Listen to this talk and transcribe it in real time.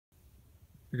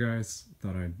Hey guys,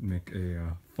 thought I'd make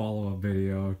a follow-up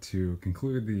video to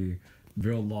conclude the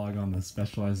build log on the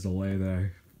specialized Allez that I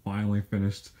finally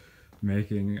finished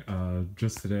making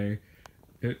just today.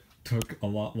 It took a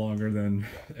lot longer than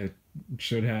it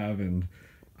should have, and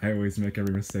I always make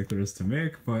every mistake there is to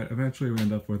make, but eventually we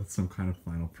end up with some kind of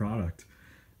final product.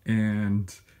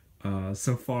 And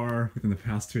so far, within the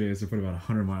past 2 days, I put about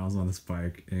 100 miles on this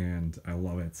bike, and I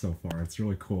love it so far. It's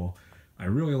really cool. I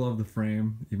really love the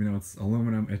frame. Even though it's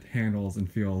aluminum, it handles and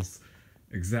feels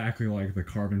exactly like the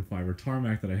carbon fiber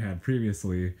tarmac that I had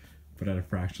previously, but at a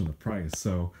fraction of the price.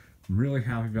 So I'm really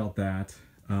happy about that.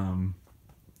 In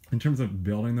terms of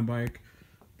building the bike,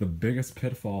 the biggest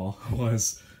pitfall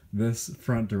was this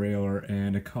front derailleur,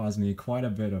 and it caused me quite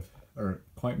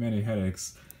many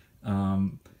headaches.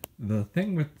 The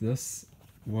thing with this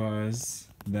was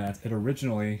that it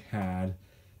originally had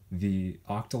the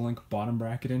Octolink bottom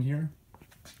bracket in here,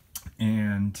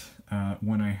 and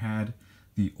when I had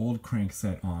the old crank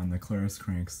set on, the Claris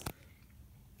cranks,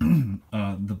 the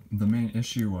main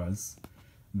issue was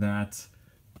that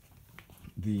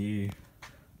the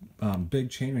big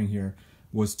chainring here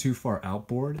was too far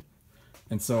outboard,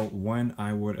 and so when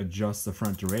I would adjust the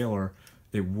front derailleur,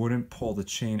 it wouldn't pull the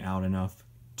chain out enough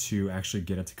to actually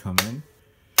get it to come in.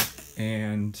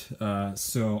 And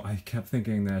so I kept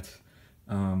thinking that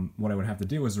what I would have to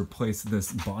do is replace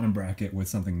this bottom bracket with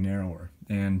something narrower.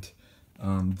 And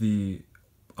the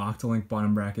Octolink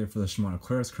bottom bracket for the Shimano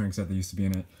Claris crankset that used to be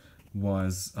in it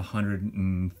was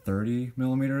 130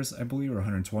 millimeters, I believe, or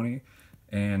 120.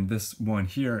 And this one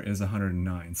here is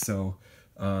 109. So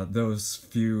those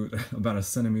few, about a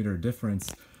centimeter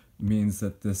difference, means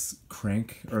that this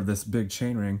crank, or this big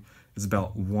chainring, is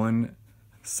about 1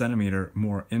 centimeter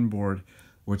more inboard,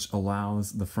 which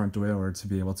allows the front derailleur to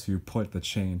be able to put the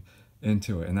chain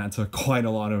into it. And that took quite a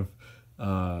lot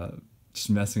of just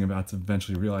messing about to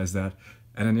eventually realize that.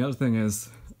 And then the other thing is,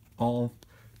 all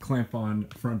clamp-on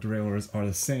front derailleurs are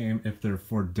the same if they're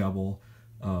for double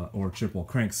or triple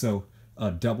cranks. So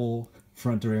a double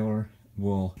front derailleur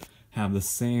will have the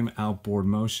same outboard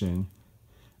motion,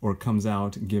 or it comes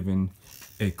out given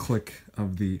a click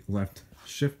of the left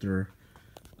shifter,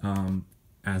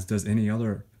 as does any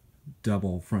other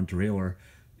double front derailleur.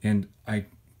 And I,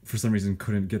 for some reason,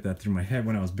 couldn't get that through my head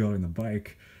when I was building the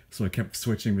bike, so I kept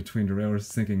switching between derailleurs,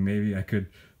 thinking maybe I could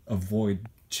avoid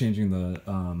changing the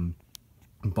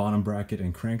bottom bracket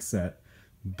and crankset,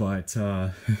 but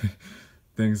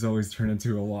things always turn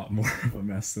into a lot more of a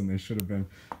mess than they should have been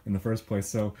in the first place.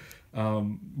 So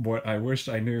what I wished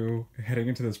I knew heading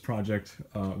into this project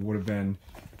would have been,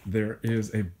 there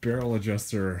is a barrel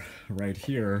adjuster right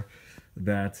here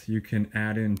that you can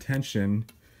add in tension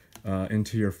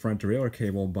into your front derailleur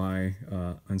cable by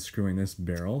unscrewing this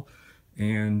barrel,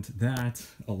 and that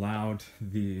allowed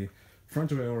the front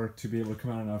derailleur to be able to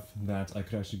come out enough that I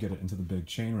could actually get it into the big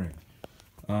chainring.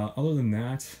 Other than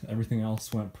that, everything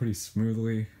else went pretty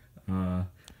smoothly. The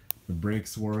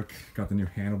brakes work, got the new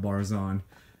handlebars on,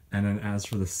 and then as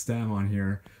for the stem on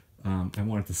here, I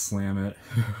wanted to slam it.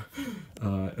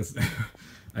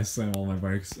 I slam all my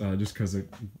bikes just because it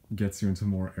gets you into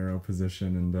more aero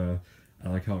position, and I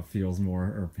like how it feels more,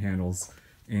 or handles.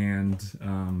 And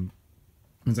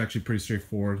it's actually pretty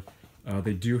straightforward.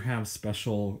 They do have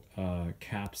special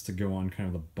caps to go on kind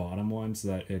of the bottom one, so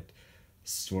that it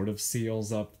sort of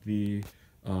seals up the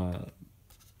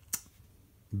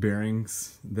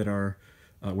bearings that are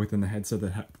within the headset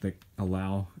that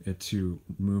allow it to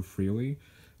move freely.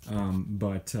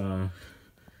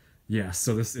 Yeah,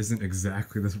 so this isn't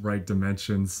exactly the right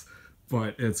dimensions,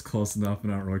 but it's close enough,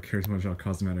 and I don't really care too much about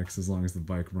cosmetics as long as the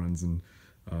bike runs and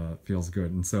feels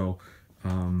good. And so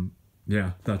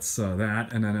yeah, that's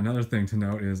that. And then another thing to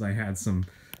note is I had some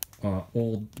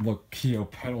old look Keo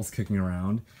pedals kicking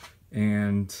around,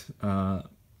 and I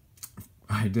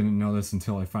didn't know this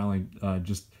until I finally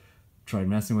just tried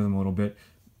messing with them a little bit.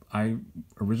 I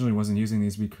originally wasn't using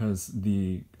these because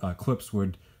the clips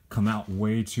would come out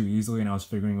way too easily, and I was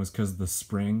figuring it was because the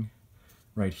spring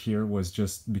right here was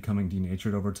just becoming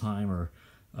denatured over time, or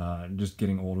just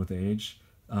getting old with age.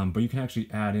 But you can actually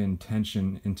add in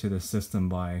tension into the system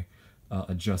by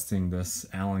adjusting this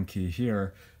Allen key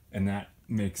here, and that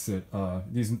makes it,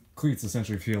 these cleats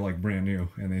essentially feel like brand new,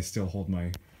 and they still hold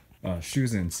my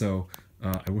shoes in. So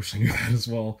I wish I knew that as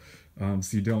well.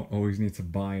 So you don't always need to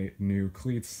buy new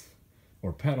cleats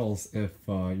or pedals if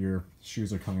your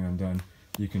shoes are coming undone.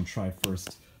 You can try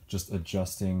first just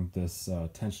adjusting this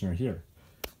tensioner here.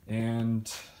 And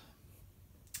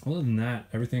other than that,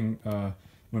 everything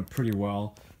went pretty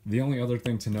well. The only other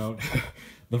thing to note,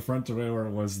 the front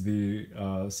derailleur was the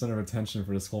center of attention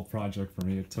for this whole project for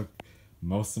me. It took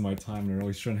most of my time, and I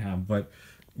really shouldn't have. But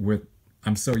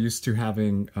I'm so used to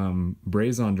having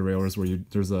braze-on derailleurs where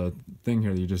there's a thing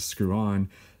here that you just screw on.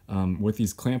 With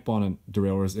these clamp-on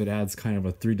derailleurs, it adds kind of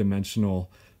a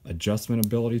three-dimensional adjustment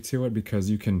ability to it, because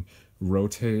you can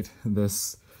rotate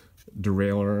this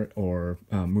derailleur or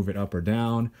move it up or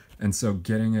down, and so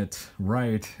getting it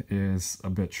right is a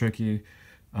bit tricky.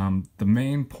 The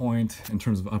main point in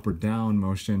terms of up or down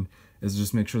motion is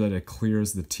just make sure that it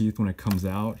clears the teeth when it comes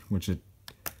out, which it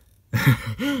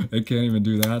it can't even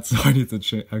do that, so I need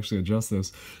to actually adjust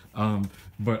this.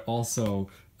 But also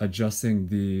adjusting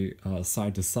the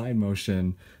side-to-side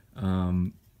motion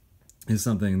is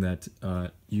something that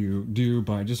you do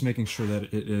by just making sure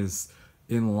that it is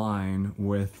in line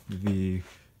with the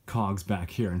cogs back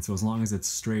here. And so as long as it's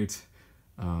straight,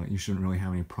 you shouldn't really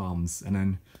have any problems. And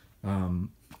then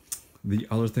the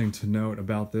other thing to note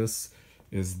about this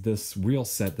is this wheel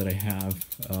set that I have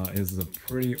is a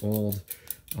pretty old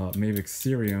Mavic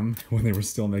Ksyrium, when they were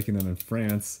still making them in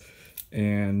France.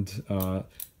 And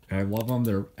I love them.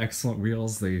 They're excellent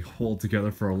wheels. They hold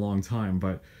together for a long time,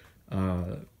 but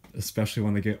especially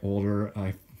when they get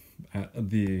older,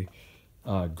 the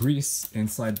grease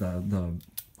inside the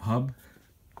hub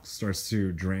starts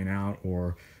to drain out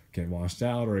or get washed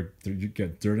out, or you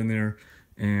get dirt in there.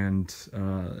 And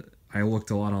I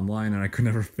looked a lot online and I could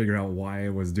never figure out why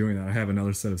it was doing that. I have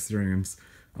another set of Ksyriums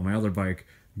on my other bike,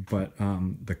 but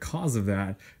the cause of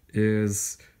that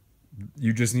is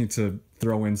you just need to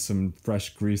throw in some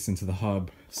fresh grease into the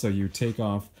hub. So you take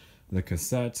off the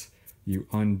cassette, you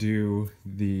undo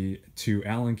the two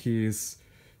Allen keys,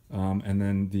 and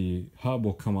then the hub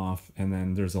will come off, and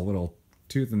then there's a little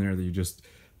tooth in there that you just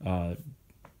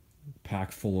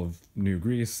pack full of new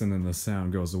grease, and then the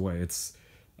sound goes away. It's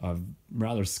a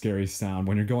rather scary sound.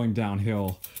 When you're going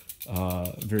downhill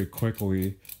very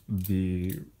quickly,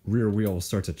 the rear wheel will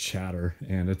start to chatter,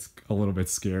 and it's a little bit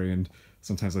scary, and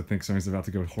sometimes I think something's about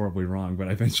to go horribly wrong, but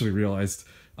I eventually realized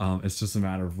it's just a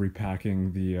matter of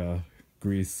repacking the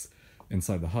grease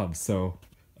inside the hub. So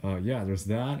yeah, there's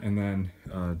that, and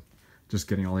then just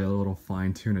getting all the other little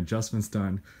fine-tune adjustments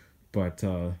done. But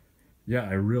yeah,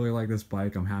 I really like this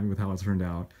bike. I'm happy with how it turned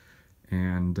out,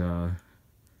 and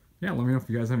yeah, let me know if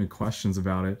you guys have any questions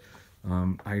about it.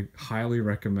 I highly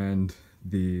recommend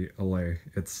the Allez.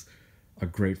 It's a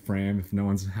great frame.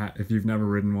 If you've never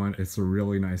ridden one, it's a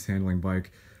really nice handling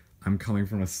bike. I'm coming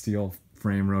from a steel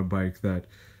frame road bike that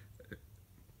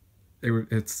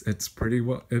it's pretty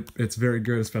well. It's very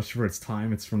good, especially for its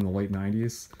time. It's from the late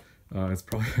 90s. It's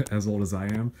probably as old as I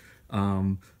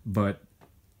am. But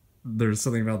there's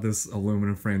something about this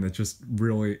aluminum frame that just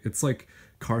really, it's like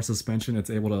car suspension. It's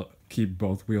able to keep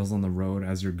both wheels on the road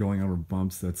as you're going over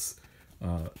bumps. That's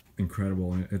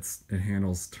incredible, and it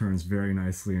handles turns very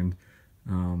nicely. And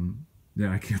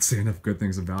yeah, I can't say enough good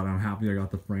things about it. I'm happy I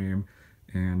got the frame,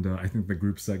 and I think the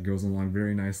group set goes along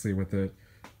very nicely with it.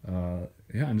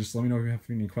 Yeah, and just let me know if you have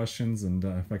any questions, and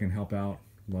if I can help out,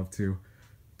 love to.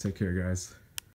 Take care, guys.